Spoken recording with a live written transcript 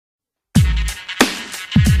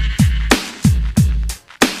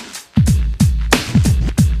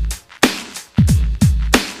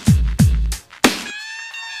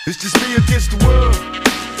just me against the world.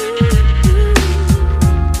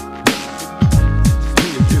 Me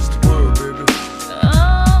against the world, baby.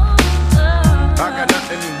 I got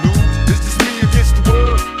nothing to lose. It's just me against the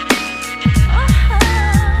world.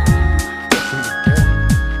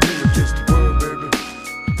 Me against the world, baby.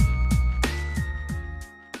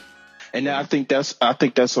 And I think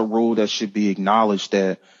that's a rule that should be acknowledged,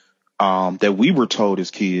 that that we were told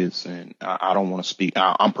as kids, and I don't want to speak.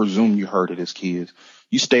 I'm presuming you heard it as kids.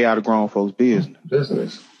 You stay out of grown folks'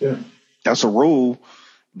 business. Yeah. That's a rule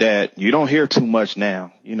that you don't hear too much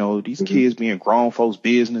now. You know, these kids being grown folks'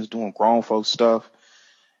 business, doing grown folks stuff,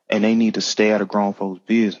 and they need to stay out of grown folks'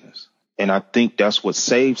 business. And I think that's what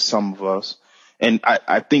saves some of us. And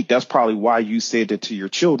I think that's probably why you said that to your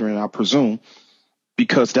children, I presume,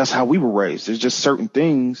 because that's how we were raised. There's just certain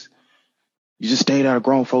things. You just stayed out of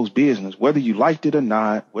grown folks' business, whether you liked it or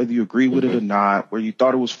not, whether you agreed with it or not, whether you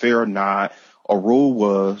thought it was fair or not. A rule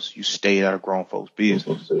was you stayed out of grown folks'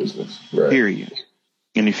 business. Right. Period.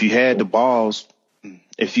 And if you had the balls,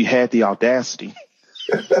 if you had the audacity,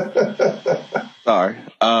 sorry,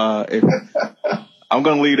 I'm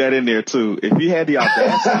gonna leave that in there too. If you had the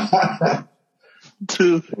audacity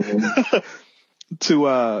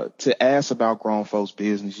to ask about grown folks'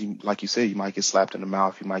 business, you, like you said, you might get slapped in the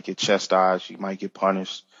mouth, you might get chastised, you might get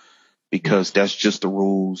punished, because that's just the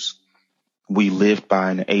rules we lived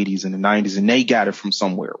by in the 80s and the 90s, and they got it from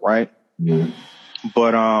somewhere, right? Mm-hmm.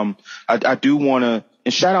 But I do want to,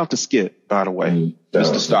 and shout out to Skip, by the way,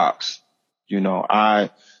 Mr. Stocks. You know, I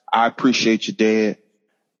appreciate your dad.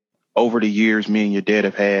 Over the years, me and your dad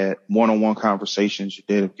have had one-on-one conversations. Your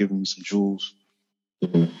dad have given me some jewels.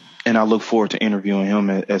 Mm-hmm. And I look forward to interviewing him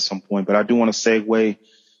at some point. But I do want to segue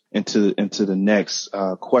into the next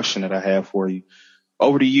question that I have for you.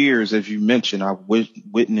 Over the years, as you mentioned, I've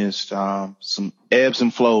witnessed some ebbs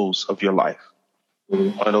and flows of your life.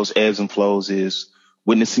 Mm-hmm. One of those ebbs and flows is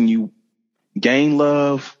witnessing you gain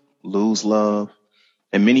love, lose love,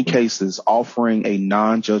 in many cases offering a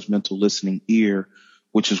non-judgmental listening ear,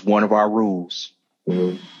 which is one of our rules.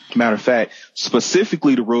 Mm-hmm. Matter of fact,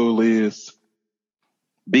 specifically the rule is,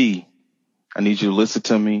 B, I need you to listen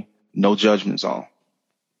to me, no judgment zone.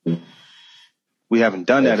 Mm-hmm. We haven't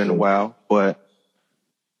done that in a while, but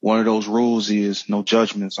one of those rules is no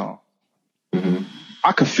judgment zone. Mm-hmm.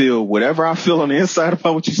 I could feel whatever I feel on the inside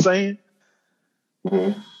about what you're saying,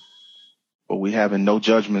 mm-hmm. but we having no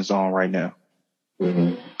judgment zone right now.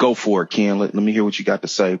 Mm-hmm. Go for it, Ken. Let me hear what you got to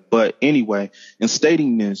say. But anyway, in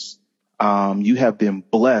stating this, you have been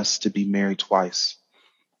blessed to be married twice.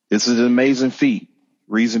 This is an amazing feat.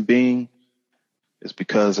 Reason being is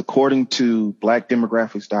because according to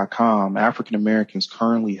blackdemographics.com, African Americans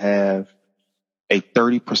currently have a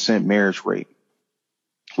 30% marriage rate,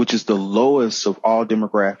 which is the lowest of all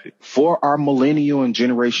demographics. For our millennial and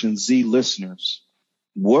Generation Z listeners,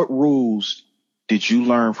 what rules did you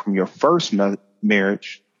learn from your first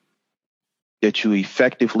marriage that you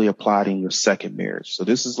effectively applied in your second marriage? So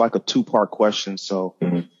this is like a two-part question. So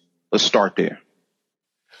let's start there.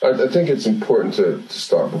 I think it's important to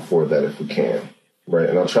start before that if we can, right?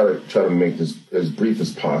 And I'll try to make this as brief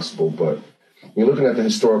as possible. But you're looking at the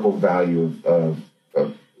historical value of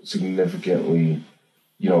significantly,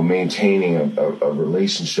 maintaining a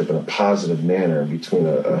relationship in a positive manner between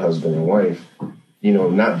a husband and wife.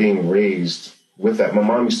 Not being raised with that. My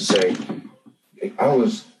mom used to say, I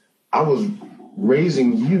was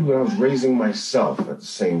raising you and I was raising myself at the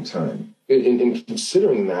same time. In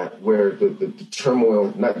considering that, where the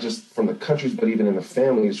turmoil, not just from the countries, but even in the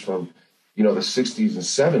families from, the 60s and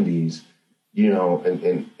 70s,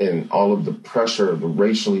 and all of the pressure, the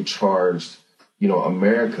racially charged,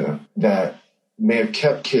 America that may have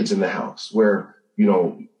kept kids in the house where,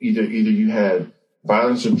 either you had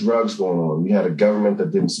violence or drugs going on. You had a government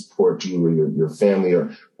that didn't support you or your family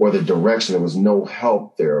or the direction. There was no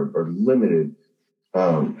help there or limited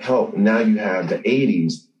help. Now you have the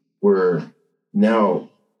 80s where now,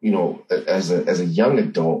 as a young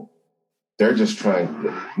adult, they're just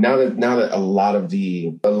trying now that a lot of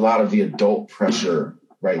the adult pressure,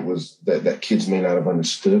 right, was that kids may not have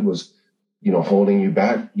understood was, holding you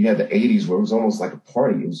back. You had the 80s where it was almost like a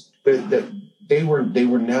party. It was that they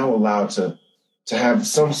were now allowed to have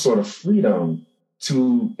some sort of freedom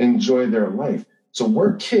to enjoy their life. So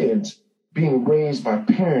we're kids being raised by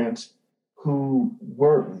parents who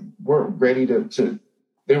weren't ready to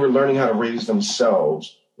they were learning how to raise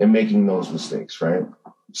themselves and making those mistakes, right?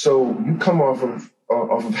 So you come off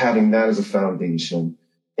of having that as a foundation,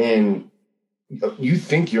 and you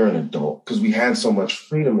think you're an adult because we had so much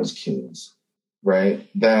freedom as kids, right?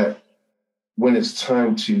 That when it's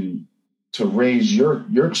time to raise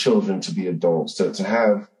your children to be adults, to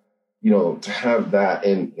have to have that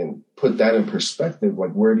and put that in perspective,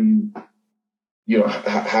 like where do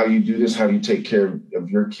how do you do this? How do you take care of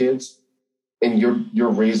your kids? And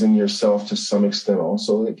you're raising yourself to some extent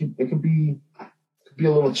also. It could be a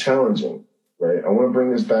little challenging, right? I want to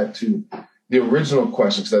bring this back to the original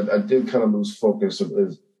question, because I did kind of lose focus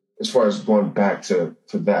as far as going back to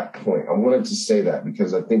that point. I wanted to say that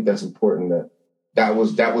because I think that's important, that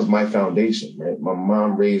was my foundation, right? My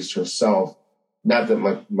mom raised herself. Not that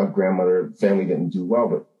my grandmother family didn't do well,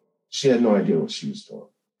 but she had no idea what she was doing,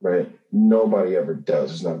 right? Nobody ever does.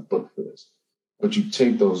 There's not a book for this. But you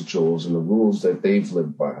take those jewels and the rules that they've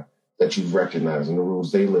lived by, that you've recognized, and the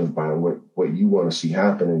rules they live by, and what you want to see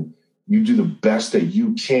happen, and you do the best that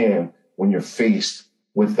you can when you're faced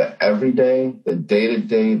with the everyday, the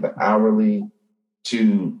day-to-day, the hourly,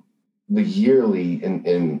 to the yearly,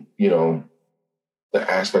 and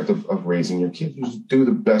the aspect of raising your kids. You just do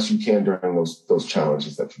the best you can during those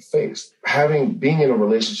challenges that you face. Being in a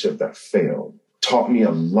relationship that failed taught me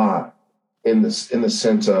a lot in the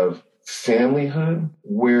sense of familyhood,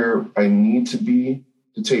 where I need to be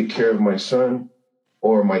to take care of my son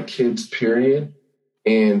or my kids, period.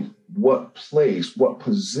 And what place, what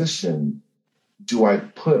position do I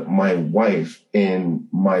put my wife in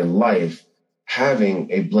my life,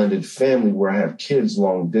 having a blended family where I have kids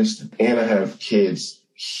long distance and I have kids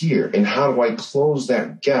here? And how do I close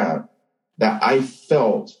that gap that I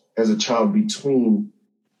felt as a child between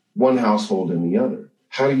one household and the other?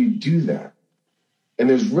 How do you do that? And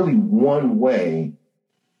there's really one way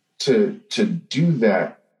to do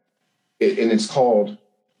that, and it's called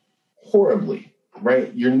horribly,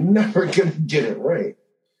 right? You're never going to get it right.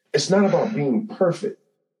 It's not about being perfect.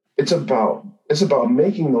 It's about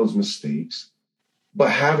making those mistakes, but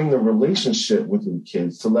having the relationship with the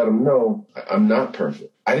kids to let them know I'm not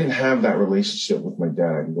perfect. I didn't have that relationship with my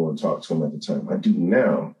dad. I can go and talk to him at the time. I do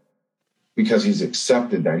now, because he's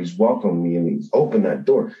accepted that, he's welcomed me, and he's opened that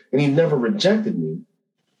door, and he never rejected me.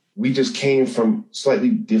 We just came from slightly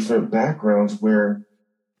different backgrounds where,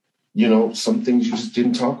 some things you just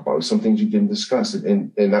didn't talk about, some things you didn't discuss.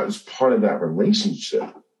 And that was part of that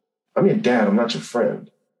relationship. I'm your dad, I'm not your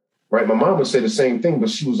friend, right? My mom would say the same thing, but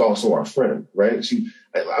she was also our friend, right?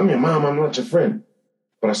 I'm your mom, I'm not your friend.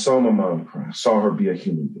 But I saw my mom cry. I saw her be a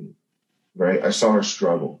human being, right? I saw her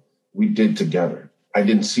struggle. We did together. I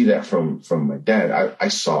didn't see that from my dad. I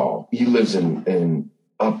saw he lives in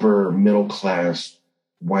upper middle class,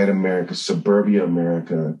 white America, suburbia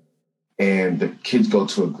America, and the kids go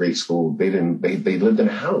to a great school. They lived in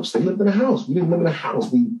a house. They lived in a house. We didn't live in a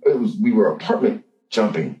house. We were apartment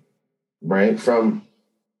jumping, right? From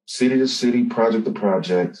city to city, project to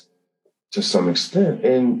project, to some extent.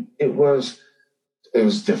 And it was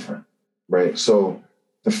different, right? So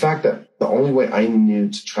the fact that the only way I knew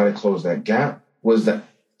to try to close that gap was that,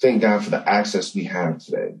 thank God for the access we have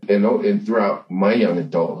today. And throughout my young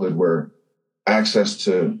adulthood, where access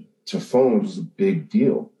to phones was a big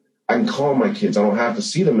deal. I can call my kids. I don't have to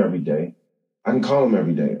see them every day. I can call them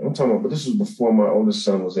every day. I'm talking about, but this was before my oldest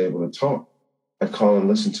son was able to talk. I'd call and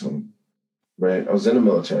listen to him, right? I was in the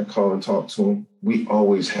military. I'd call and talk to him. We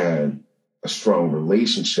always had a strong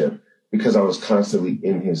relationship because I was constantly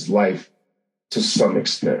in his life to some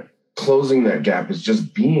extent. Closing that gap is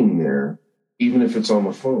just being there, even if it's on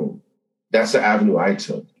the phone. That's the avenue I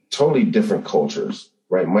took. Totally different cultures,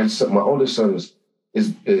 right? My oldest son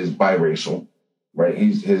is biracial, right?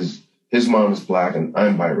 His mom is Black and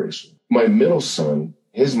I'm biracial. My middle son,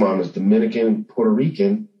 his mom is Dominican, Puerto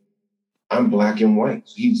Rican. I'm Black and white.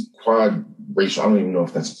 He's quad-racial. I don't even know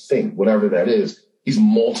if that's a thing. Whatever that is, he's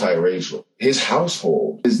multiracial. His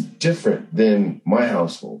household is different than my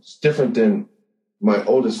household. It's different than my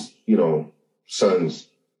oldest, son's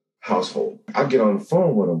household. I get on the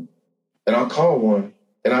phone with him and I'll call one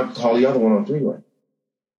and I'll call the other one on three-way,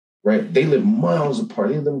 right? They live miles apart.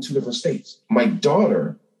 They live in two different states. My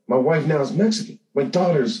wife now is Mexican. My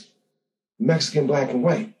daughter's Mexican, Black, and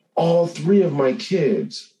white. All three of my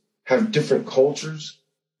kids have different cultures,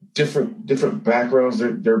 different backgrounds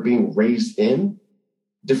they're being raised in,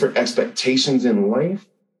 different expectations in life,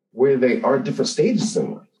 where they are different stages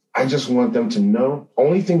in life. I just want them to know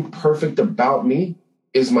only thing perfect about me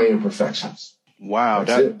is my imperfections. Wow,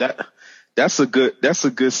 that's a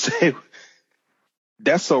good say.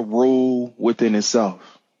 That's a rule within itself.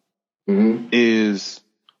 Mm-hmm. Is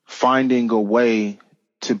finding a way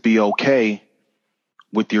to be okay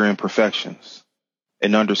with your imperfections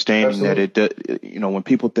and understanding Absolutely. That when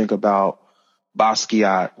people think about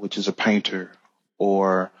Basquiat, which is a painter,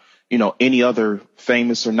 or any other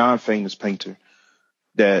famous or non-famous painter,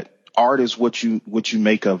 that art is what you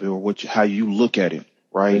make of it, or how you look at it.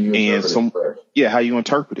 right? you And interpret it, correct. how you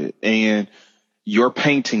interpret it. And your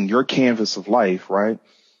painting, your canvas of life, right?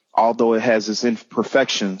 Although it has its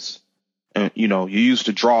imperfections, and you used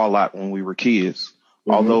to draw a lot when we were kids.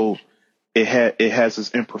 Mm-hmm. Although it has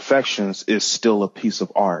its imperfections, it's still a piece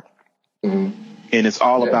of art. Mm-hmm. And it's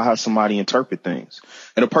all about how somebody interpret things.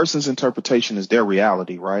 And a person's interpretation is their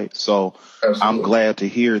reality, right? So absolutely. I'm glad to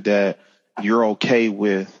hear that you're okay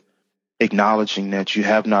with acknowledging that you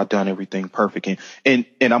have not done everything perfect. And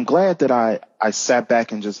I'm glad that I sat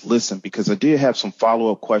back and just listened, because I did have some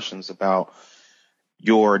follow-up questions about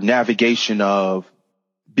your navigation of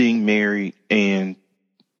being married and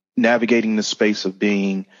navigating the space of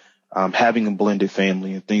being having a blended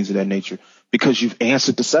family and things of that nature, because you've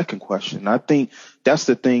answered the second question. I think that's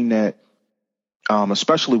the thing that,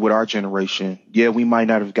 especially with our generation, we might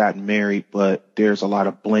not have gotten married, but there's a lot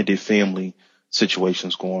of blended family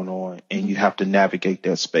situations going on, and you have to navigate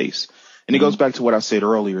that space. And it goes back to what I said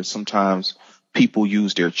earlier. Sometimes people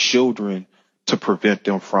use their children to prevent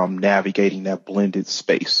them from navigating that blended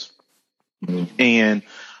space. Mm-hmm. And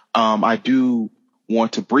I do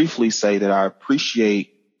want to briefly say that I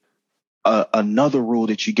appreciate another rule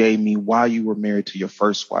that you gave me while you were married to your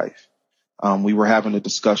first wife. We were having a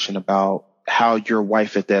discussion about how your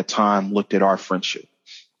wife at that time looked at our friendship.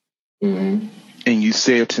 Mm-hmm. And you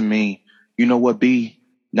said to me, you know what, B,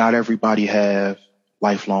 not everybody have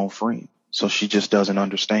lifelong friends. So she just doesn't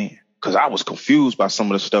understand. Because I was confused by some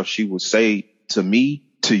of the stuff she would say to me,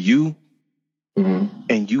 to you. Mm-hmm.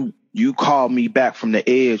 And you called me back from the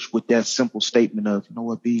edge with that simple statement of, you know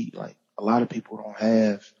what, B, like a lot of people don't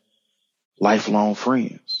have lifelong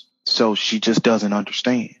friends. So she just doesn't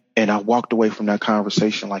understand. And I walked away from that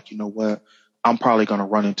conversation like, you know what, I'm probably going to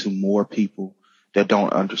run into more people that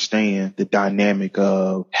don't understand the dynamic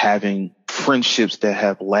of having friendships that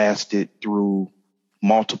have lasted through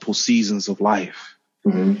multiple seasons of life,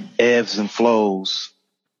 mm-hmm. ebbs and flows.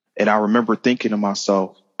 And I remember thinking to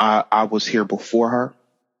myself, I was here before her,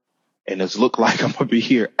 and it's looked like I'm going to be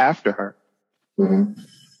here after her. Mm-hmm.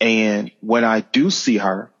 And when I do see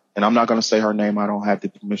her, and I'm not going to say her name, I don't have the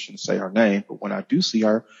permission to say her name, but when I do see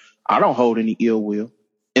her, I don't hold any ill will,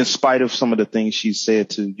 in spite of some of the things she said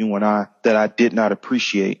to you and I that I did not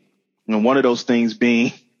appreciate. And one of those things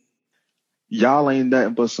being, y'all ain't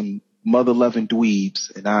nothing but some mother-loving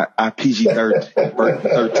dweebs, and I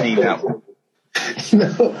PG-13 that one.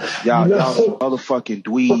 Y'all some motherfucking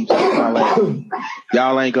dweebs.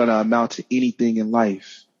 Y'all ain't gonna amount to anything in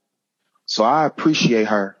life. So I appreciate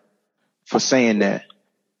her for saying that.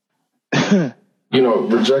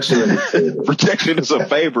 Rejection is a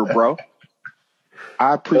favor, bro.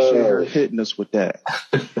 I appreciate her hitting us with that.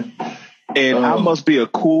 And I must be a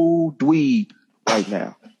cool dweeb right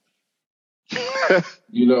now.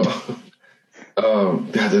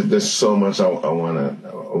 There's so much I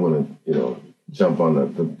wanna jump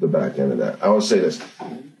on the back end of that. I will say this.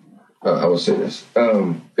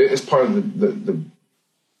 It's part of the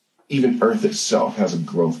even Earth itself has a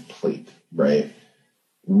growth plate, right?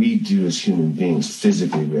 We do as human beings,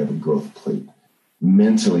 physically, we have a growth plate.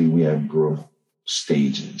 Mentally, we have growth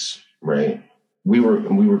stages, right? We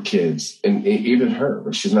were kids, and even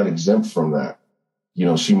her, she's not exempt from that.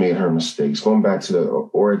 She made her mistakes. Going back to the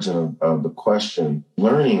origin of the question,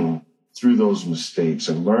 learning through those mistakes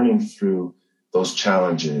and learning through those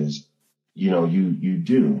challenges, you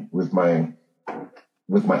do. With my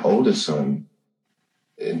oldest son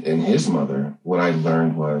and his mother, what I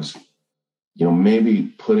learned was, maybe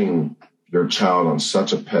putting your child on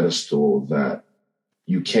such a pedestal that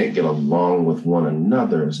you can't get along with one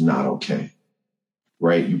another is not okay.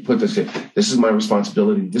 Right? You put this is my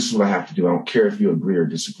responsibility. This is what I have to do. I don't care if you agree or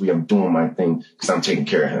disagree. I'm doing my thing because I'm taking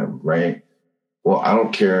care of him. Right? Well, I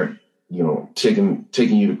don't care, taking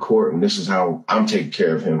you to court, and this is how I'm taking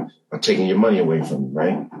care of him. I'm taking your money away from you,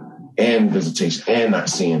 right? And visitation and not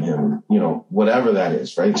seeing him, whatever that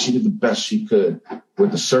is, right? She did the best she could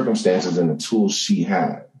with the circumstances and the tools she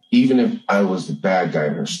had, even if I was the bad guy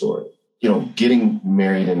in her story. Getting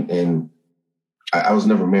married and I was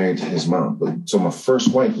never married to his mom, but so my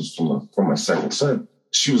first wife was from my second son.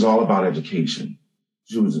 She was all about education.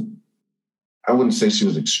 I wouldn't say she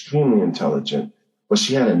was extremely intelligent, but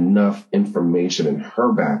she had enough information in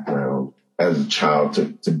her background as a child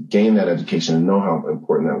to gain that education and know how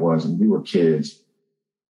important that was. And we were kids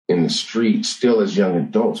in the street, still as young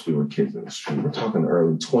adults, we were kids in the street. We're talking the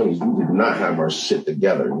early 20s. We did not have our shit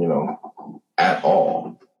together, at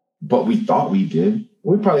all. But we thought we did.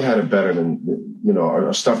 We probably had it better than,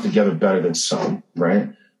 our stuff together better than some, right?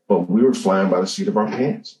 But we were flying by the seat of our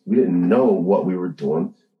pants. We didn't know what we were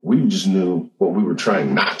doing. We just knew what we were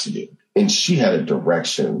trying not to do. And she had a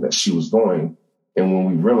direction that she was going, And when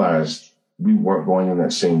we realized we weren't going in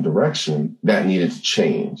that same direction, that needed to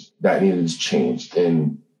change.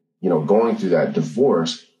 And, going through that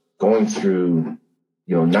divorce, going through,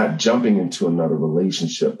 not jumping into another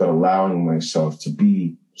relationship, but allowing myself to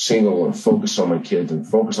be single and focus on my kids and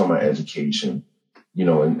focus on my education,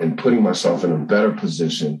 and putting myself in a better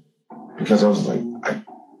position, because I was like,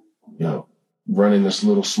 running this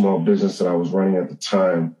little small business that I was running at the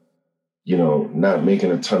time, not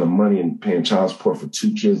making a ton of money and paying child support for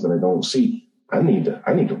 2 kids that I don't see. I need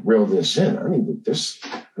to reel this in. I need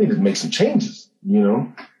to make some changes,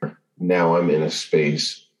 Now I'm in a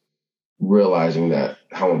space realizing that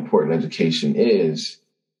how important education is,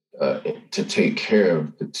 to take care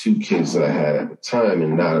of the 2 kids that I had at the time,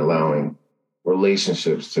 and not allowing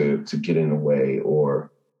relationships to get in the way,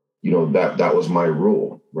 or, that was my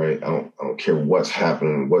rule, right? I don't care what's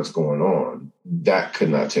happening, what's going on. That could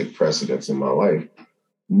not take precedence in my life,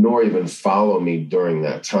 nor even follow me during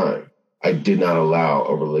that time. I did not allow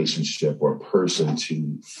a relationship or a person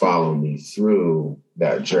to follow me through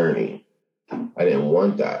that journey. I didn't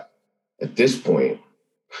want that. At this point,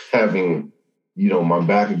 having, my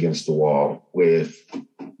back against the wall with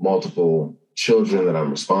multiple children that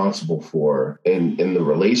I'm responsible for, and in the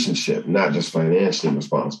relationship, not just financially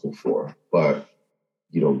responsible for, but,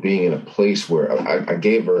 being in a place where I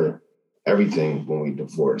gave her everything when we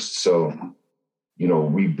divorced. So,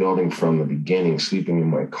 rebuilding from the beginning, sleeping in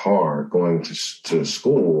my car, going to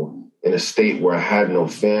school in a state where I had no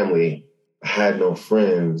family, I had no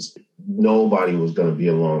friends. Nobody was going to be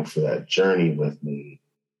along for that journey with me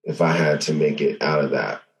if I had to make it out of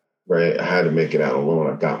that, right? I had to make it out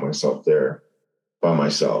alone. I got myself there by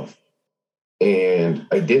myself. And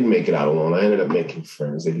I didn't make it out alone. I ended up making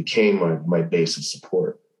friends. They became my base of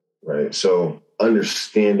support, right? So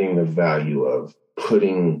understanding the value of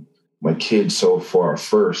putting my kid so far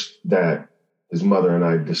first that his mother and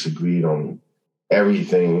I disagreed on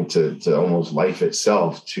everything, to almost life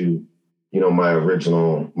itself, to,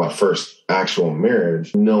 my first actual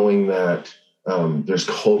marriage, knowing that there's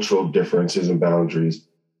cultural differences and boundaries,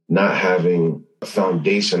 not having a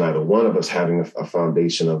foundation, either one of us having a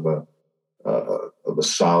foundation of a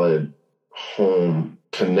solid home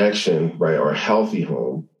connection, right, or a healthy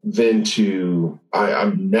home, then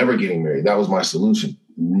I'm never getting married. That was my solution.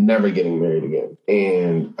 Never getting married again.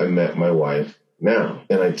 And I met my wife now.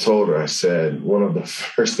 And I told her, I said, one of the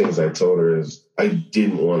first things I told her is, I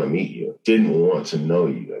didn't want to meet you. Didn't want to know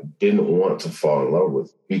you. I didn't want to fall in love with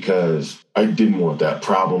you, because I didn't want that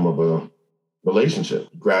problem of a relationship.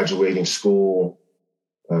 Graduating school,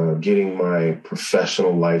 getting my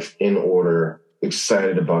professional life in order,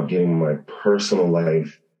 excited about getting my personal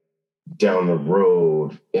life down the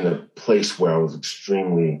road in a place where I was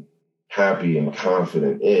extremely happy and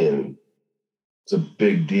confident in. It's a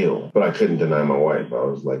big deal, but I couldn't deny my wife. I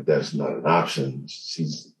was like, that's not an option.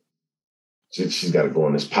 She's got to go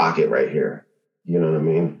in this pocket right here. You know what I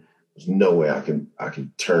mean? There's no way I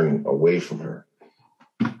could turn away from her.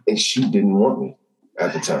 And she didn't want me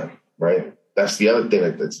at the time, right? That's the other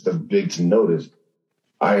thing that's the big to note is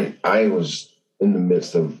I was in the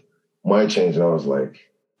midst of my change, and I was like,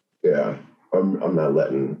 yeah, I'm not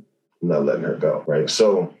letting her go, right?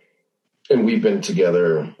 So, and we've been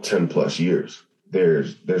together 10 plus years.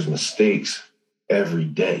 There's mistakes every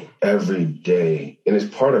day. And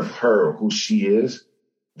it's part of her, who she is,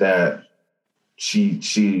 that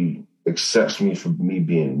she accepts me for me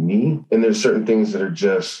being me. And there's certain things that are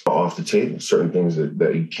just off the table, certain things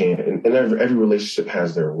that you can't. And every relationship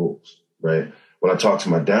has their rules, right? When I talked to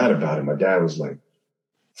my dad about it, my dad was like,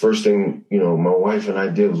 first thing, my wife and I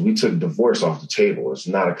did was we took divorce off the table. It's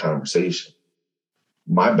not a conversation.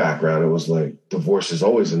 My background, it was like divorce is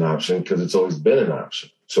always an option because it's always been an option.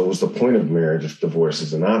 So what's the point of marriage if divorce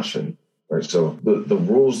is an option, right? So the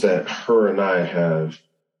rules that her and I have,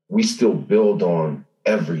 we still build on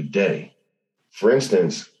every day. For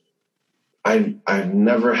instance, I've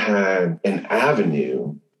never had an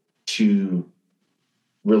avenue to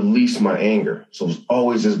release my anger. So it's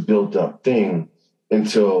always this built up thing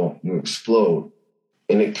until you explode.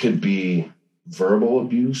 And it could be verbal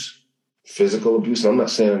abuse, physical abuse. And I'm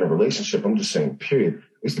not saying in a relationship, I'm just saying, period.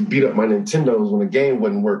 I used to beat up my Nintendos when the game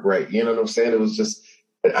wouldn't work right. You know what I'm saying? It was just,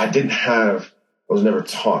 I was never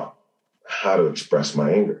taught how to express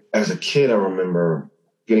my anger. As a kid, I remember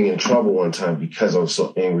getting in trouble one time because I was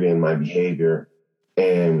so angry in my behavior,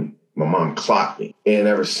 and my mom clocked me. And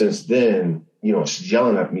ever since then, she's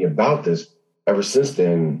yelling at me about this. Ever since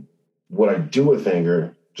then, what I do with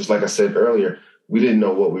anger, just like I said earlier, we didn't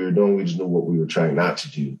know what we were doing. We just knew what we were trying not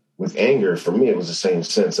to do. With anger, for me, it was the same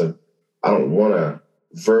sense of, I don't want to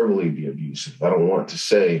verbally be abusive. I don't want to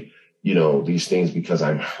say, these things because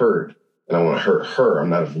I'm hurt and I want to hurt her. I'm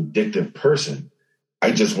not a vindictive person.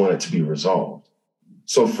 I just want it to be resolved.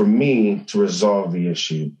 So for me to resolve the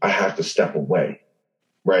issue, I have to step away,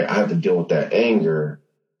 right? I have to deal with that anger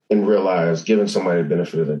and realize, giving somebody the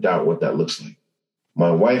benefit of the doubt, what that looks like. My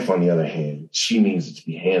wife, on the other hand, she needs it to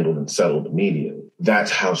be handled and settled immediately. That's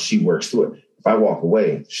how she works through it. If I walk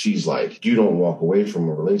away, she's like, you don't walk away from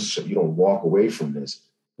a relationship. You don't walk away from this.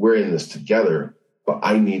 We're in this together, but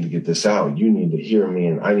I need to get this out. You need to hear me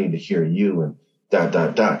and I need to hear you and ...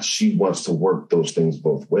 She wants to work those things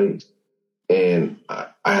both ways. And I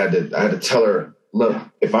had to tell her, look,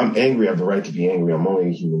 if I'm angry, I have the right to be angry. I'm only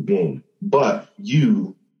a human being. But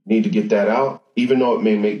you need to get that out. Even though it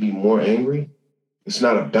may make me more angry, it's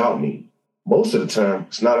not about me. Most of the time,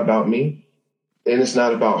 it's not about me, and it's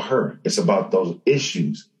not about her. It's about those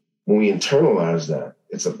issues. When we internalize that,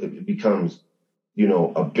 it becomes,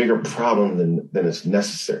 a bigger problem than is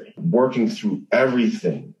necessary. Working through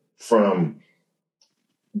everything from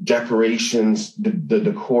decorations, the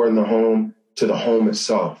decor in the home, to the home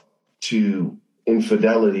itself, to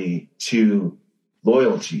infidelity, to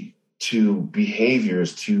loyalty, to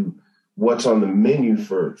behaviors, to what's on the menu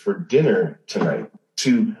for dinner tonight,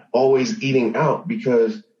 to always eating out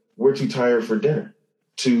because we're too tired for dinner,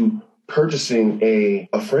 to purchasing a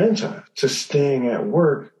franchise, to staying at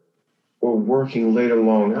work or working later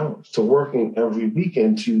long hours, to working every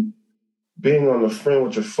weekend, to being on the phone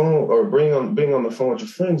with your phone or being on the phone with your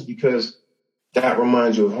friends because that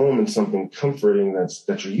reminds you of home and something comforting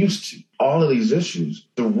that you're used to. All of these issues,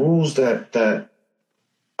 the rules that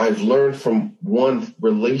I've learned from one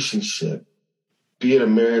relationship, be it a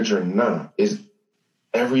marriage or not, is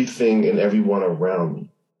everything and everyone around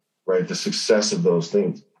me, right? The success of those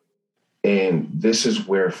things. And this is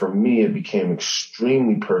where, for me, it became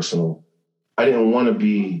extremely personal. I didn't want to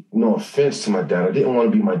be, no offense to my dad, I didn't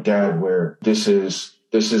want to be my dad where this is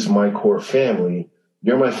my core family.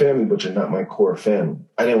 You're my family, but you're not my core family.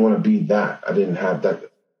 I didn't want to be that. I didn't have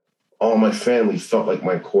that. All my family felt like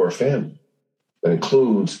my core family. That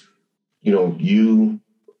includes, you,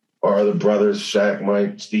 our other brothers, Shaq,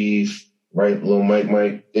 Mike, Steve, right? Little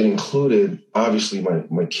Mike. It included, obviously,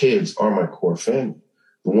 my kids are my core family.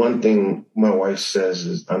 The one thing my wife says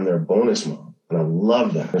is I'm their bonus mom. And I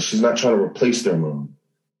love that. And she's not trying to replace their mom.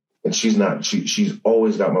 And she's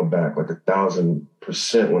always got my back like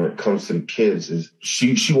 1,000% when it comes to the kids. Is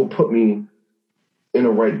she will put me in the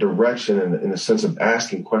right direction in the sense of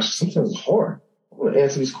asking questions. Sometimes it's hard. I want to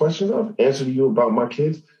answer these questions. I'll answer to you about my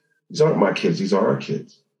kids. These aren't my kids. These are our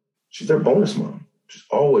kids. She's their bonus mom. She's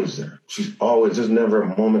always there. There's never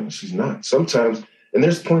a moment she's not. Sometimes, and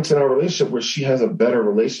there's points in our relationship where she has a better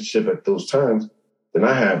relationship at those times than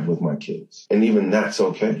I have with my kids. And even that's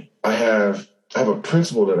okay. I have a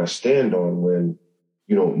principle that I stand on when,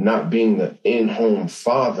 not being the in-home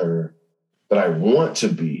father that I want to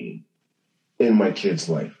be in my kid's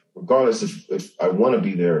life. Regardless if I want to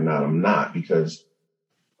be there or not, I'm not, because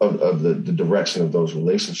of the direction of those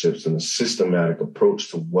relationships and the systematic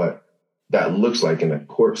approach to what that looks like in a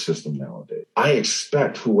court system nowadays. I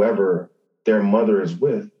expect whoever their mother is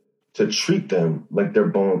with to treat them like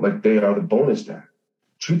they are the bonus dad.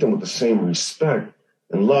 Treat them with the same respect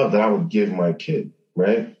and love that I would give my kid,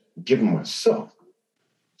 right? Give him myself.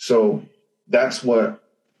 So that's what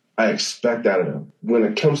I expect out of them. When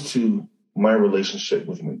it comes to my relationship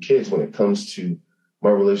with my kids, when it comes to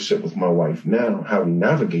my relationship with my wife now, how we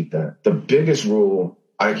navigate that, the biggest rule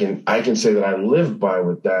I can say that I live by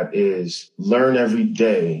with that is learn every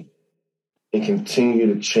day and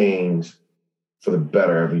continue to change for the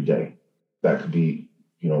better every day. That could be,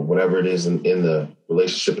 whatever it is in the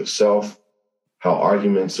relationship itself, how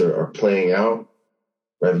arguments are playing out,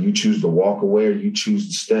 whether you choose to walk away or you choose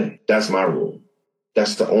to stay. That's my rule.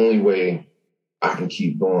 That's the only way I can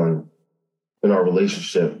keep going in our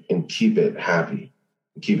relationship and keep it happy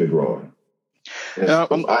and keep it growing. And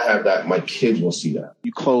if I have that, my kids will see that.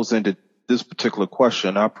 You close into this particular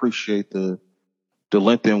question. I appreciate the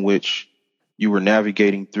length in which you were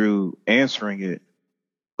navigating through answering it.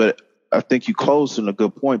 But I think you closed in a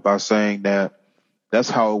good point by saying that that's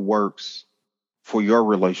how it works for your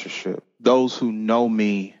relationship. Those who know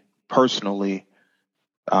me personally,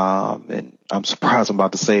 and I'm surprised I'm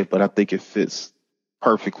about to say it, but I think it fits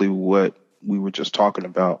perfectly what we were just talking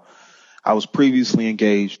about. I was previously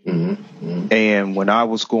engaged, and when I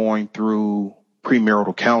was going through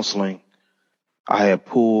premarital counseling, I had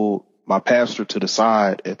pulled my pastor to the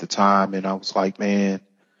side at the time, and I was like, man,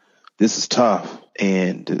 this is tough.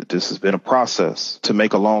 And this has been a process. To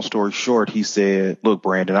make a long story short, he said, look,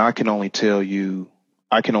 Brandon, I can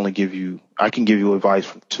give you advice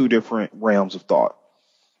from two different realms of thought.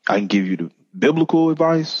 I can give you the biblical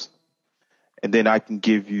advice, and then I can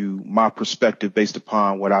give you my perspective based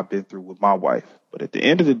upon what I've been through with my wife. But at the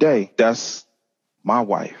end of the day, that's my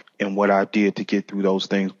wife and what I did to get through those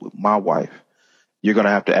things with my wife. You're going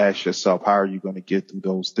to have to ask yourself, how are you going to get through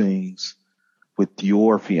those things with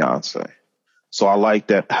your fiance? So I like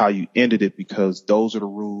that how you ended it, because those are the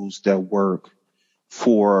rules that work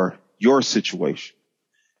for your situation.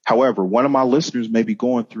 However, one of my listeners may be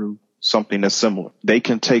going through something that's similar. They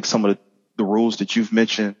can take some of the rules that you've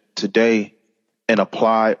mentioned today and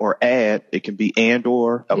apply or add. It can be and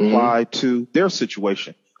or apply to their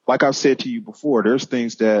situation. Like I've said to you before, there's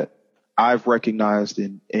things that I've recognized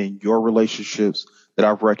in your relationships that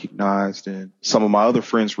I've recognized in some of my other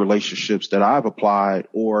friends' relationships that I've applied,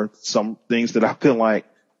 or some things that I feel like,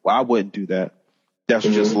 well, I wouldn't do that. That's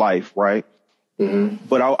just life, right?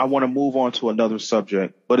 But I want to move on to another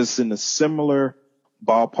subject, but it's in a similar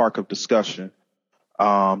ballpark of discussion,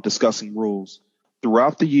 discussing rules.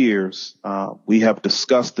 Throughout the years, we have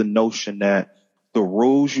discussed the notion that the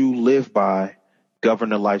rules you live by govern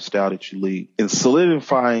the lifestyle that you lead. In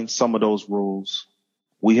solidifying some of those rules,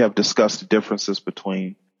 we have discussed the differences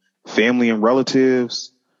between family and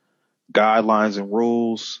relatives, guidelines and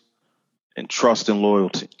rules, and trust and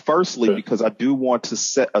loyalty. Firstly, because I do want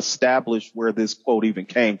to establish where this quote even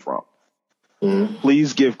came from.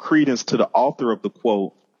 Please give credence to the author of the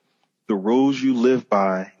quote. The rules you live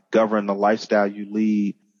by govern the lifestyle you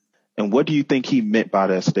lead. And what do you think he meant by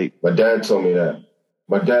that statement? My dad told me that.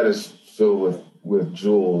 My dad is filled with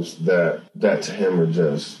jewels that to him are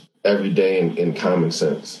just everyday and common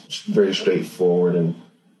sense. Very straightforward,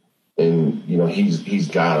 and you know, he's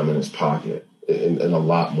got them in his pocket and a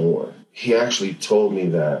lot more. He actually told me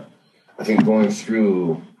that, I think going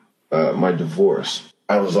through my divorce,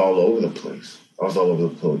 I was all over the place. I was all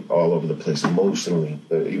over the place emotionally,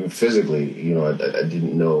 even physically. You know, I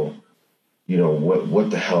didn't know, you know, what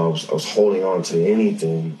the hell I was holding on to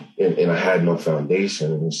anything, and I had no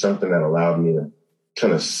foundation. And it was something that allowed me to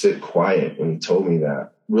kind of sit quiet when he told me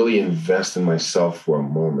that, really invest in myself for a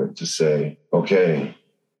moment to say, okay,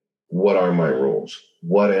 what are my roles?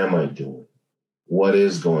 What am I doing? What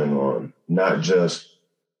is going on? Not just,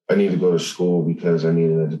 I need to go to school because I need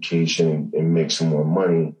an education and make some more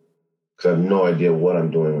money, because I have no idea what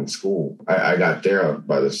I'm doing in school. I got there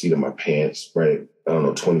by the seat of my pants, right? I don't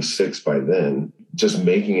know, 26 by then. Just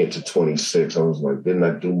making it to 26, I was like, didn't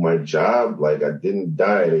I do my job? Like, I didn't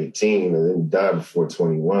die at 18. I didn't die before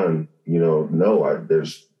 21. You know, no,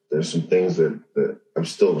 there's some things that I'm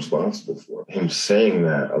still responsible for. Him saying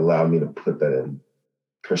that allowed me to put that in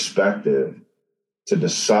perspective, to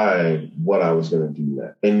decide what I was going to do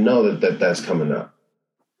next, and know that's coming up.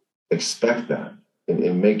 Expect that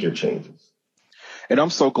and make your changes. And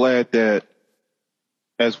I'm so glad that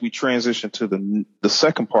as we transition to the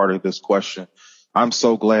second part of this question, I'm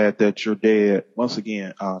so glad that your dad, once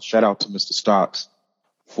again, shout out to Mr. Stocks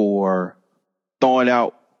for throwing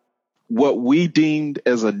out what we deemed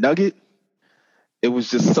as a nugget. It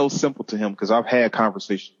was just so simple to him, because I've had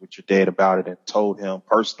conversations with your dad about it and told him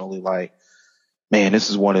personally, like, man, this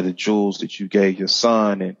is one of the jewels that you gave your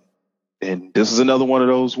son. And this is another one of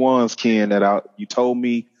those ones, Ken, that you told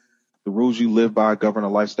me the rules you live by govern the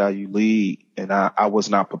lifestyle you lead. And I was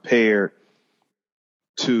not prepared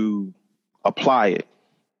to apply it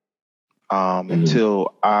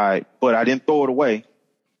but I didn't throw it away.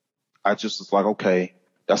 I just was like, okay,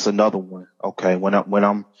 that's another one. Okay, when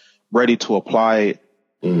I'm ready to apply it,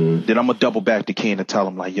 then I'm gonna double back to Ken and tell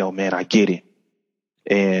him, like, yo, man, I get it.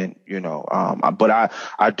 And, you know, but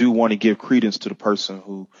I do want to give credence to the person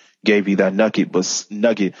who gave you that nugget. But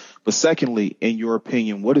secondly, in your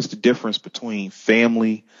opinion, what is the difference between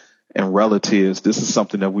family and relatives? This is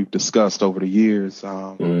something that we've discussed over the years.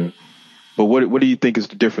 But what do you think is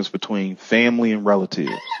the difference between family and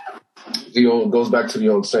relatives? Goes back to the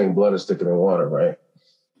old saying, blood is thicker than water, right?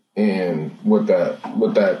 And what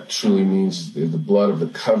that truly means is the blood of the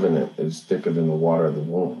covenant is thicker than the water of the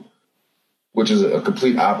womb, which is a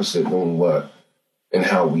complete opposite than what and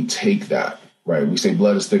how we take that, right? We say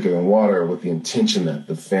blood is thicker than water with the intention that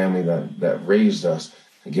the family that raised us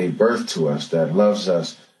and gave birth to us, that loves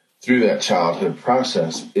us through that childhood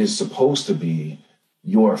process, is supposed to be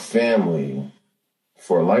your family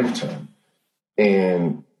for a lifetime.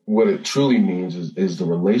 And what it truly means is the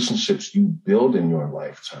relationships you build in your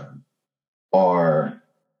lifetime are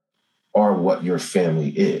what your family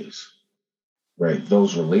is. Right?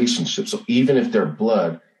 Those relationships. So even if they're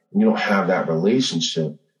blood and you don't have that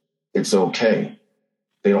relationship, it's okay.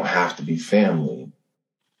 They don't have to be family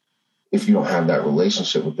if you don't have that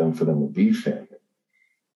relationship with them for them to be family.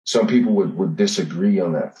 some people would disagree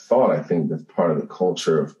on that thought. I think that's part of the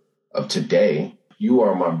culture of today. You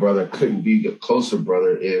are my brother, couldn't be a closer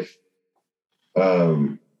brother if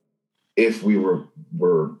we were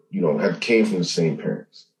had came from the same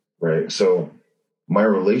parents, right? So my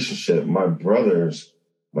relationship, my brothers,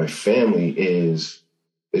 my family is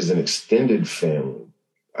an extended family.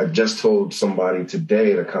 I just told somebody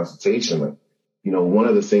today at a consultation, like, one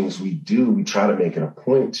of the things we try to make it a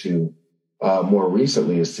point to more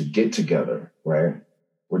recently is to get together, right?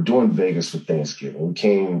 We're doing Vegas for Thanksgiving. We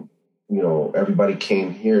came, everybody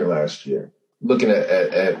came here last year. Looking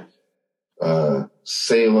at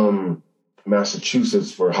Salem,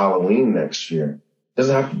 Massachusetts for Halloween next year.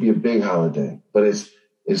 Doesn't have to be a big holiday, but it's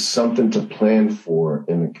something to plan for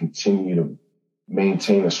and to continue to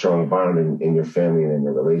maintain a strong bond in your family and in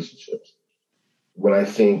your relationships. What I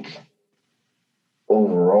think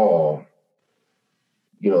overall,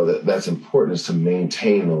 that's important is to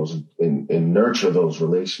maintain those and nurture those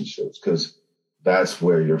relationships, because that's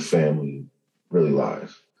where your family really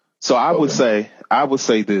lies. So I would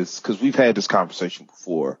say this, because we've had this conversation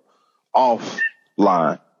before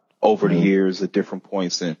offline over the years at different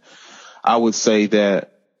points. And I would say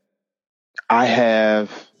that I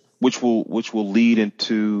have, which will lead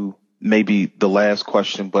into maybe the last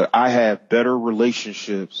question, but I have better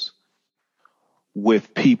relationships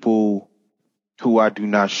with people who I do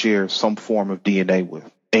not share some form of DNA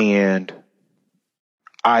with. And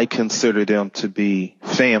I consider them to be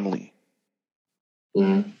family.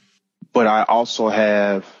 Mm-hmm. But I also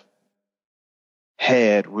have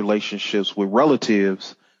had relationships with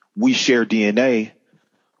relatives. We share DNA,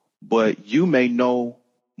 but you may know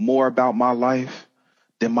more about my life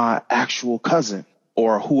than my actual cousin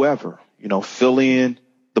or whoever, fill in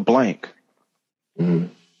the blank. Mm-hmm.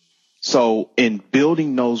 So in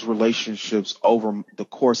building those relationships over the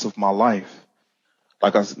course of my life,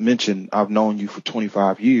 like I mentioned, I've known you for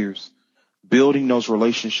 25 years. Building those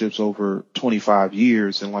relationships over 25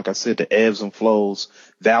 years. And like I said, the ebbs and flows,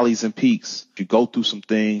 valleys and peaks. You go through some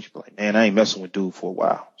things, you're like, man, I ain't messing with dude for a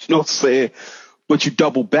while. You know what I'm saying? But you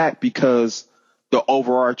double back because the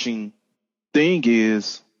overarching thing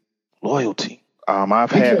is loyalty.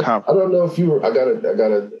 I've had I don't know if you were, I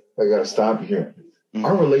gotta stop here.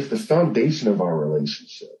 Mm-hmm. The foundation of our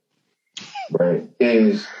relationship, right,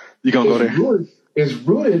 is you gonna go there? Is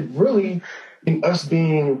rooted really in us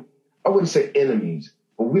being, I wouldn't say enemies,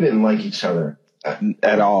 but we didn't like each other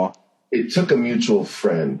at all. It took a mutual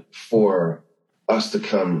friend for us to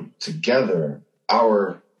come together.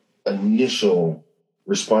 Our initial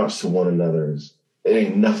response to one another is, it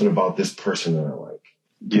ain't nothing about this person that I like.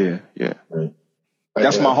 Yeah. Right.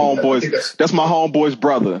 That's my homeboy's. That's my homeboy's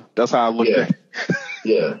brother. That's how I look at it.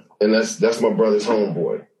 Yeah, and that's my brother's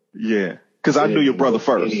homeboy. Yeah, because I knew your brother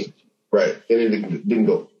first. Right, and it didn't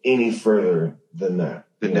go any further than that.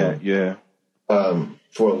 Yeah.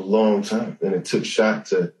 For a long time, and it took Shaq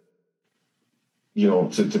to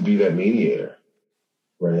be that mediator,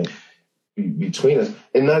 right, between us,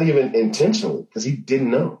 and not even intentionally, because he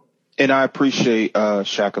didn't know. And I appreciate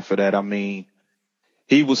Shaka for that. I mean,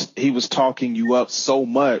 he was talking you up so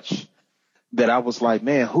much that I was like,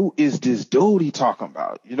 man, who is this dude he talking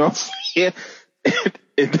about? You know what I'm saying?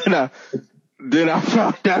 And then I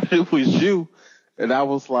found out it was you, and I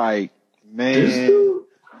was like, man, you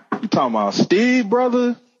talking about Steve,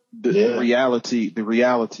 brother? The reality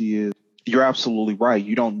is, you're absolutely right.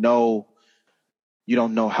 You don't know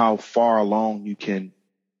how far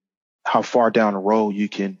down the road you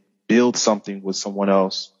can build something with someone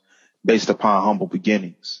else based upon humble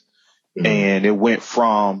beginnings. Mm-hmm. And it went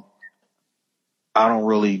from, I don't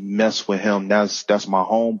really mess with him, that's my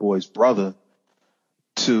homeboy's brother,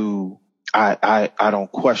 to I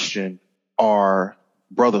don't question our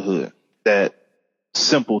brotherhood. That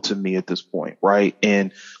simple to me at this point, right?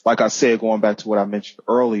 And like I said, going back to what I mentioned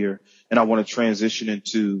earlier, and I want to transition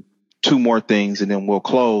into two more things and then we'll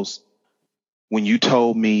close. When you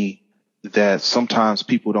told me that sometimes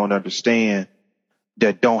people don't understand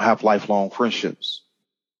that don't have lifelong friendships,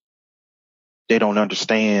 they don't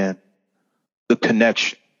understand the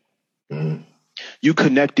connection. Mm-hmm. You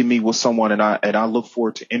connected me with someone, and I look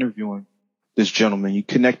forward to interviewing this gentleman. You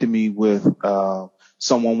connected me with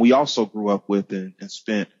someone we also grew up with and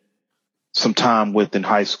spent some time with in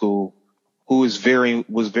high school, who was very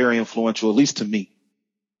influential, at least to me,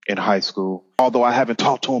 in high school. Although I haven't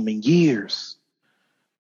talked to him in years.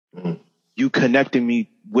 Mm-hmm. You connecting me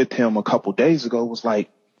with him a couple days ago was like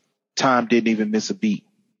time didn't even miss a beat.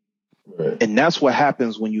 Right. And that's what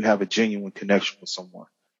happens when you have a genuine connection with someone.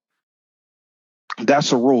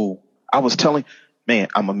 That's a rule. I'm going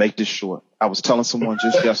to make this short. I was telling someone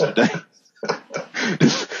just yesterday,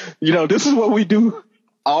 This is what we do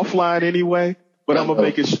offline anyway, but I'm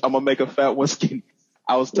gonna make a fat one skinny.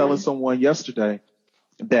 I was telling someone yesterday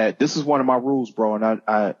that this is one of my rules, bro, and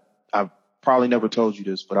I probably never told you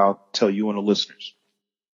this, but I'll tell you and the listeners.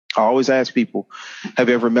 I always ask people, have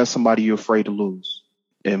you ever met somebody you're afraid to lose?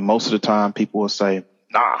 And most of the time people will say,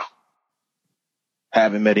 nah,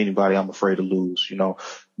 haven't met anybody I'm afraid to lose,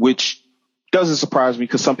 which doesn't surprise me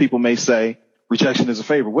because some people may say rejection is a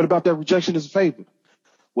favor. What about that rejection is a favor?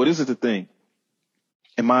 What is it the thing?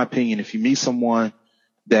 In my opinion, if you meet someone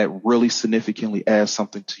that really significantly adds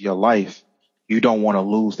something to your life, you don't want to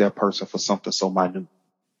lose that person for something so minute.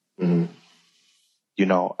 Mm-hmm.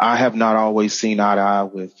 I have not always seen eye to eye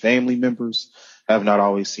with family members. I have not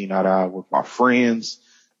always seen eye to eye with my friends.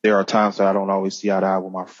 There are times that I don't always see eye to eye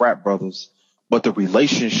with my frat brothers, but the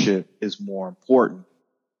relationship is more important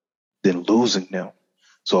than losing them.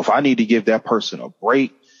 So if I need to give that person a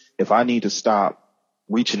break, if I need to stop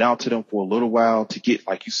reaching out to them for a little while to get,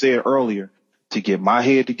 like you said earlier, to get my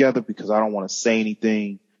head together because I don't want to say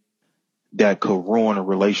anything that could ruin a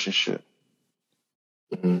relationship.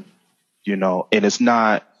 Mm-hmm. And it's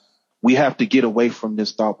not, we have to get away from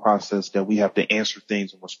this thought process that we have to answer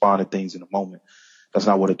things and respond to things in a moment. That's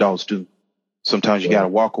not what adults do. Sometimes you got to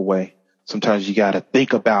walk away. Sometimes you got to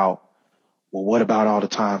think about, well, what about all the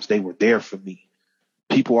times they were there for me?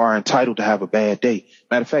 People are entitled to have a bad day.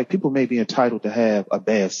 Matter of fact, people may be entitled to have a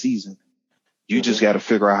bad season. You just got to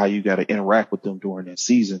figure out how you got to interact with them during that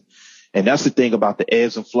season. And that's the thing about the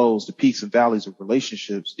ebbs and flows, the peaks and valleys of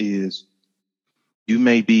relationships is you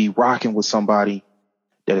may be rocking with somebody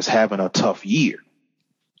that is having a tough year.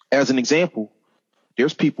 As an example,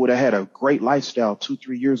 there's people that had a great lifestyle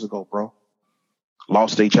 2-3 years ago, bro.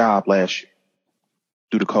 Lost their job last year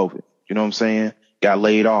due to COVID. You know what I'm saying? Got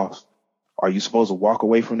laid off. Are you supposed to walk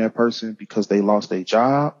away from that person because they lost their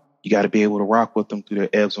job? You got to be able to rock with them through their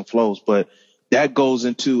ebbs and flows. But that goes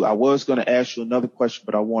into, I was going to ask you another question,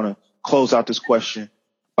 but I want to close out this question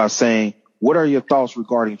by saying, what are your thoughts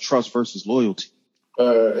regarding trust versus loyalty?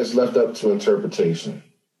 It's left up to interpretation.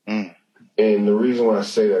 And the reason why I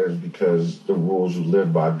say that is because the rules you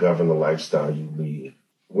live by govern the lifestyle you lead.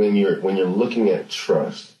 When you're looking at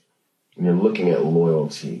trust, when you're looking at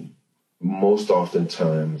loyalty, most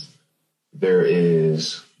oftentimes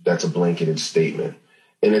that's a blanketed statement.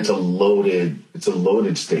 And it's a loaded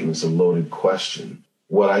statement. It's a loaded question.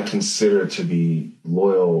 What I consider to be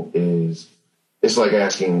loyal is, it's like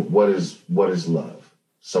asking, what is love?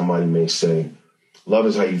 Somebody may say, love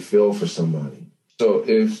is how you feel for somebody. So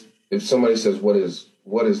if somebody says, what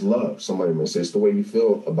is love? Somebody may say, it's the way you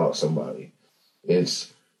feel about somebody.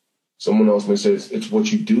 Someone else may say, it's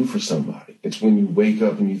what you do for somebody. It's when you wake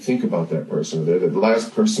up and you think about that person. They're the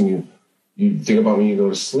last person you think about when you go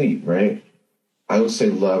to sleep, right? I would say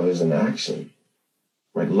love is an action,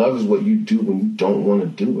 right? Love is what you do when you don't want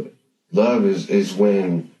to do it. Love is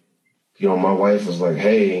when, my wife was like,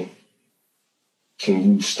 hey, can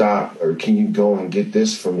you stop or can you go and get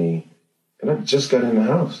this for me? And I just got in the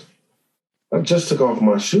house. I just took off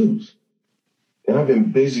my shoes. And I've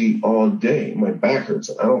been busy all day. My back hurts.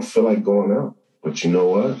 I don't feel like going out. But you know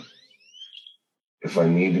what? If I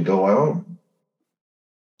need to go out,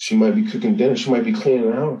 she might be cooking dinner. She might be cleaning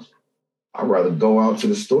the house. I'd rather go out to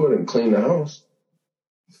the store than clean the house.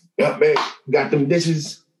 Yep, man, got them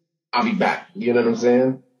dishes. I'll be back. You know what I'm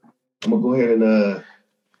saying? I'm going to go ahead and...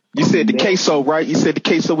 You said the queso, right? You said the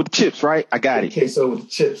queso with the chips, right? I got it. Queso with the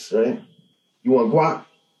chips, right? You want guac?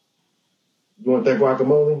 You want that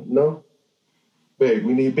guacamole? No? Babe,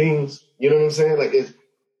 we need beans. You know what I'm saying? Like,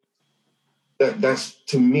 that's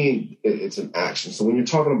to me, it's an action. So when you're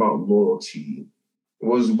talking about loyalty,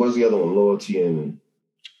 what's the other one? Loyalty and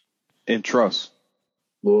trust.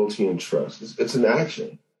 Loyalty and trust. It's an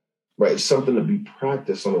action, right? It's something to be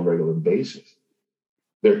practiced on a regular basis.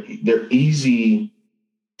 They're easy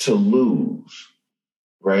to lose,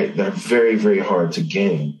 right? They're very, very hard to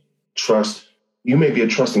gain. Trust. You may be a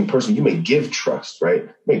trusting person. You may give trust, right?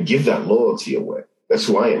 You may give that loyalty away. That's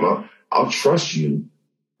who I am. I'll trust you,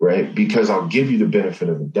 right? Because I'll give you the benefit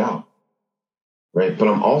of the doubt, right? But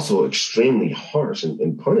I'm also extremely harsh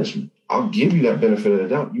in punishment. I'll give you that benefit of the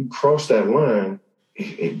doubt. You cross that line,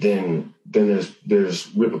 then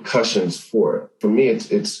there's repercussions for it. For me,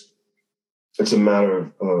 it's a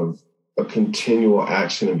matter of a continual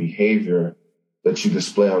action and behavior that you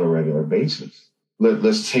display on a regular basis.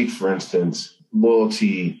 Let's take, for instance,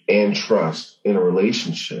 loyalty and trust in a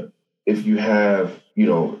relationship. If you have,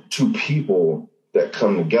 two people that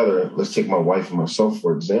come together, let's take my wife and myself,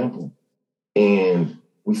 for example, and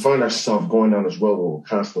we find ourselves going down this road where we're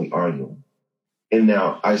constantly arguing. And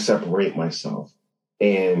now I separate myself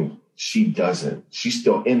and She doesn't. She's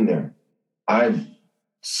still in there. I've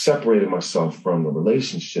separated myself from the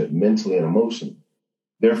relationship mentally and emotionally.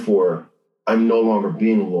 Therefore, I'm no longer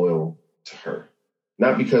being loyal to her.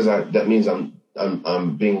 Not because that means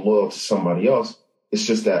I'm being loyal to somebody else. It's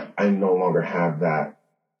just that I no longer have that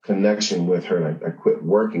connection with her, and I quit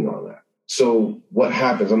working on that. So what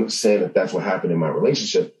happens? I'm not saying that that's what happened in my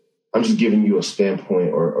relationship. I'm just giving you a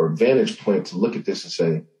standpoint or vantage point to look at this and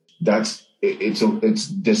say it's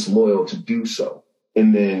disloyal to do so.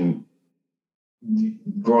 And then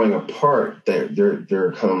growing apart,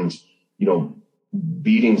 there comes,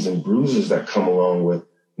 beatings and bruises that come along with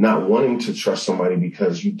not wanting to trust somebody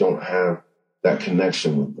because you don't have that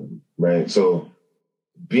connection with them, right? So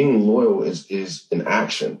being loyal is an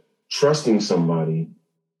action. Trusting somebody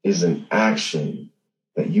is an action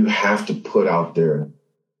that you have to put out there.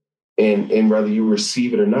 And whether you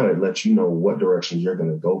receive it or not, it lets you know what direction you're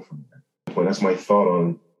going to go from there. That's my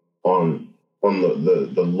thought on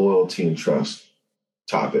the loyalty and trust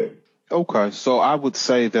topic. Okay, so I would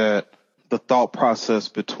say that the thought process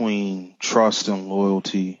between trust and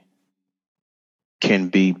loyalty can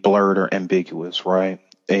be blurred or ambiguous, right?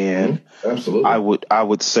 And Absolutely. I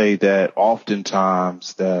would say that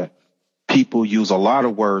oftentimes that people use a lot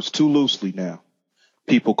of words too loosely now.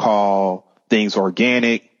 People call things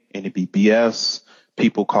organic and it be BS.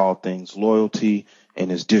 People call things loyalty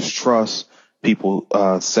and it's distrust. People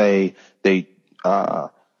say they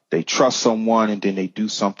trust someone and then they do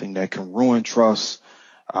something that can ruin trust.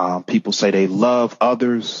 People say they love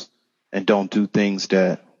others and don't do things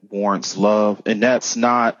that warrants love. And that's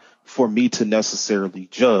not for me to necessarily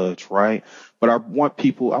judge, right? But I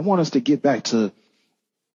want us to get back to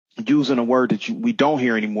using a word that we don't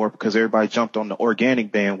hear anymore because everybody jumped on the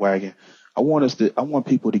organic bandwagon. I want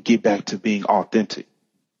people to get back to being authentic.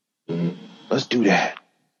 Mm-hmm. Let's do that.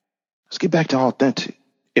 Let's get back to authentic.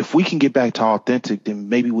 If we can get back to authentic, then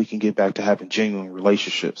maybe we can get back to having genuine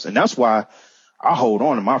relationships. And that's why I hold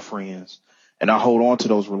on to my friends and I hold on to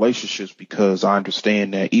those relationships, because I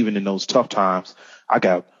understand that even in those tough times, I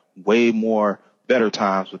got way more better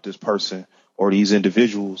times with this person or these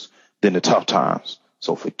individuals than the tough times.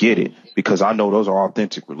 So forget it, because I know those are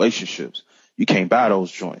authentic relationships. You can't buy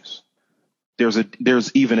those joints.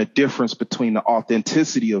 There's even a difference between the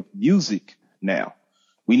authenticity of music now.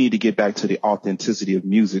 We need to get back to the authenticity of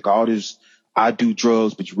music. All this, I do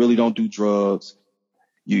drugs, but you really don't do drugs.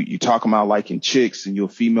 You talk about liking chicks and you're a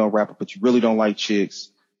female rapper, but you really don't like chicks.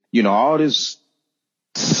 All this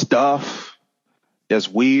stuff that's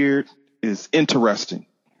weird is interesting,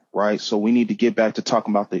 right? So we need to get back to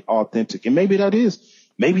talking about the authentic. And maybe that is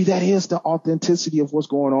the authenticity of what's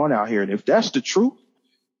going on out here. And if that's the truth,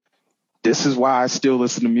 this is why I still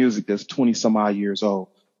listen to music that's 20 some odd years old,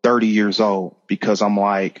 30 years old, because I'm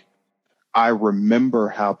like, I remember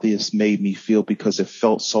how this made me feel because it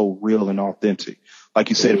felt so real and authentic. Like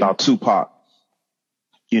you said about Tupac,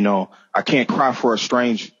 I can't cry for a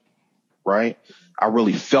stranger, right? I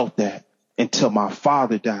really felt that until my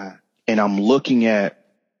father died. And I'm looking at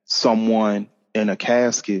someone in a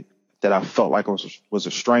casket that I felt like was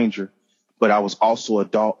a stranger, but I was also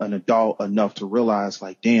an adult enough to realize,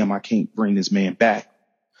 like, damn, I can't bring this man back.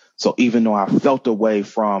 So even though I felt away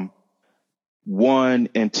from one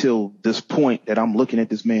until this point that I'm looking at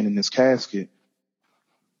this man in this casket,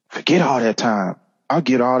 forget all that time. I'll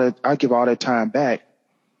give all that time back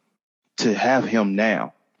to have him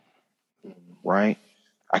now. Right?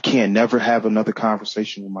 I can't never have another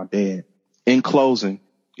conversation with my dad. In closing,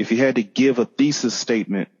 if you had to give a thesis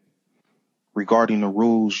statement regarding the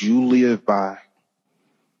rules you live by,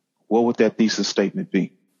 what would that thesis statement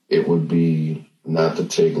be? It would be not to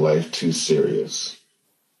take life too serious,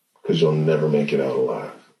 because you'll never make it out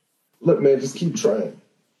alive. Look, man, just keep trying.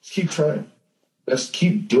 Just keep trying. Just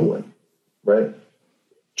keep doing, right?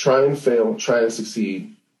 Try and fail, try and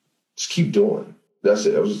succeed. Just keep doing. That's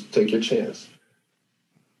it. Just take your chance.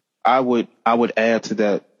 I would add to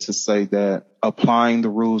that to say that applying the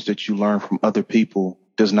rules that you learn from other people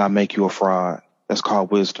does not make you a fraud. That's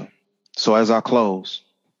called wisdom. So as I close,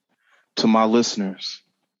 to my listeners,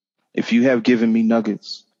 if you have given me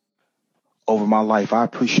nuggets over my life, I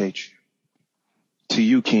appreciate you. To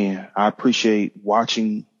you, Ken, I appreciate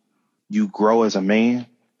watching you grow as a man.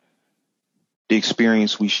 The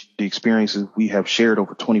experiences we have shared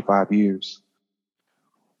over 25 years.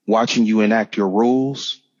 Watching you enact your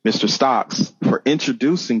rules, Mr. Stocks, for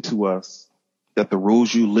introducing to us that the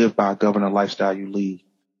rules you live by govern the lifestyle you lead.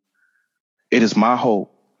 It is my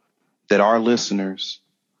hope that our listeners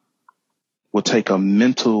will take a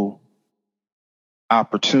mental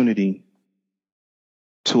opportunity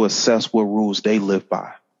to assess what rules they live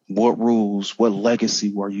by. What rules, what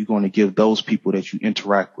legacy are you going to give those people that you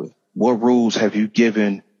interact with? What rules have you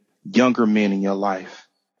given younger men in your life,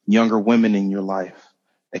 younger women in your life,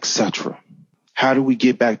 etc.? How do we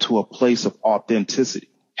get back to a place of authenticity?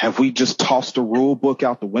 Have we just tossed the rule book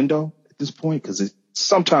out the window at this point? Because it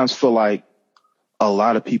sometimes feel like a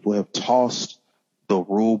lot of people have tossed the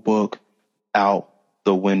rule book out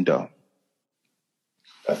the window.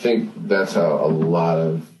 I think that's how a lot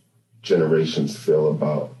of generations feel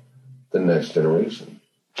about the next generation.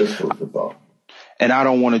 Just food for thought. And I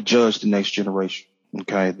don't want to judge the next generation.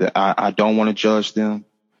 Okay. I don't want to judge them,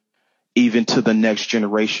 even to the next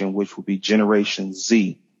generation, which will be Generation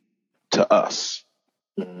Z to us.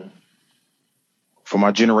 Mm-hmm. For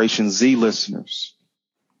my Generation Z listeners,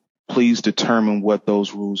 please determine what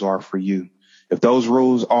those rules are for you. If those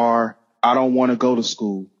rules are, I don't want to go to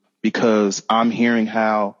school because I'm hearing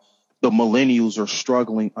how the millennials are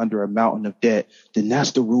struggling under a mountain of debt, then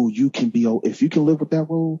that's the rule you can be. If you can live with that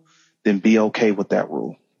rule, then be okay with that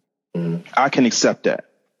rule. Mm-hmm. I can accept that.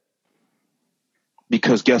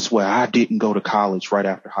 Because guess what? I didn't go to college right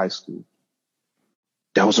after high school.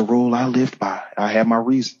 That was a rule I lived by. I had my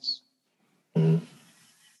reasons. Mm-hmm.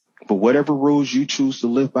 But whatever rules you choose to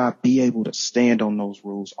live by, be able to stand on those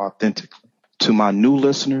rules authentically. To my new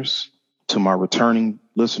listeners, to my returning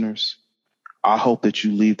listeners, I hope that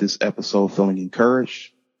you leave this episode feeling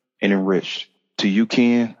encouraged and enriched. To you,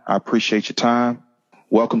 Ken, I appreciate your time.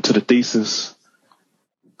 Welcome to The Thesis,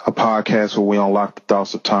 a podcast where we unlock the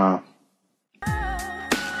thoughts of time. Me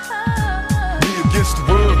against the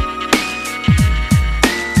world.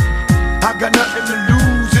 I got nothing to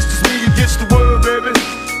lose. It's just me against the world, baby.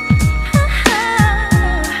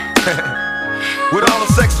 With all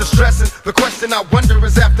the sex and stressing, the question I wonder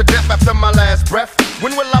is after death, after my last breath,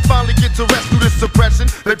 when will I finally get to rest through this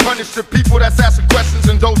suppression? They punish the people that's asking questions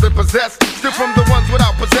and those that possess. Still from the ones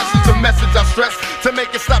without possessions, the message I stress. To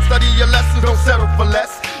make it stop, study your lessons, don't settle for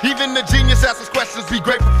less. Even the genius asks questions, be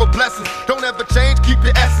grateful for blessings. Don't ever change, keep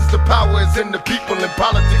your essence. The power is in the people, in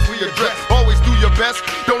politics we address. Always do your best,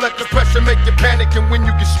 don't let the pressure make you panic. And when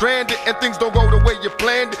you get stranded and things don't go the way you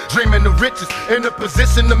planned it, dreaming the riches, in a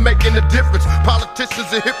position of making a difference. Politicians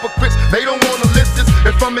and hypocrites, they don't wanna listen.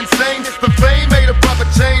 If I'm insane, the fame made a proper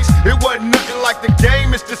change. It wasn't nothing like the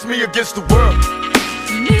game, it's just me against the world.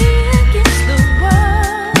 Me against the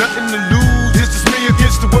world. Nothing to lose, it's just me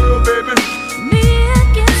against the world, baby. Me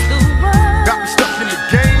against the world. Got me stuck in the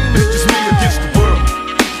game, it's just me against the world.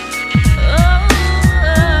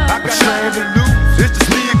 I got nothing to lose, it's just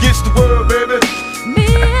me against the world, baby. Me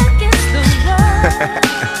against the world.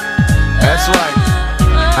 That's right.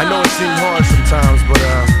 I know it seems hard sometimes, but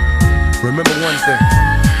remember one thing.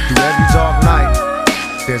 Through every dark night,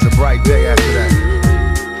 there's a bright day after that.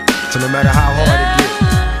 So no matter how hard it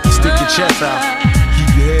gets, stick your chest out, keep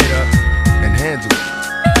your head up.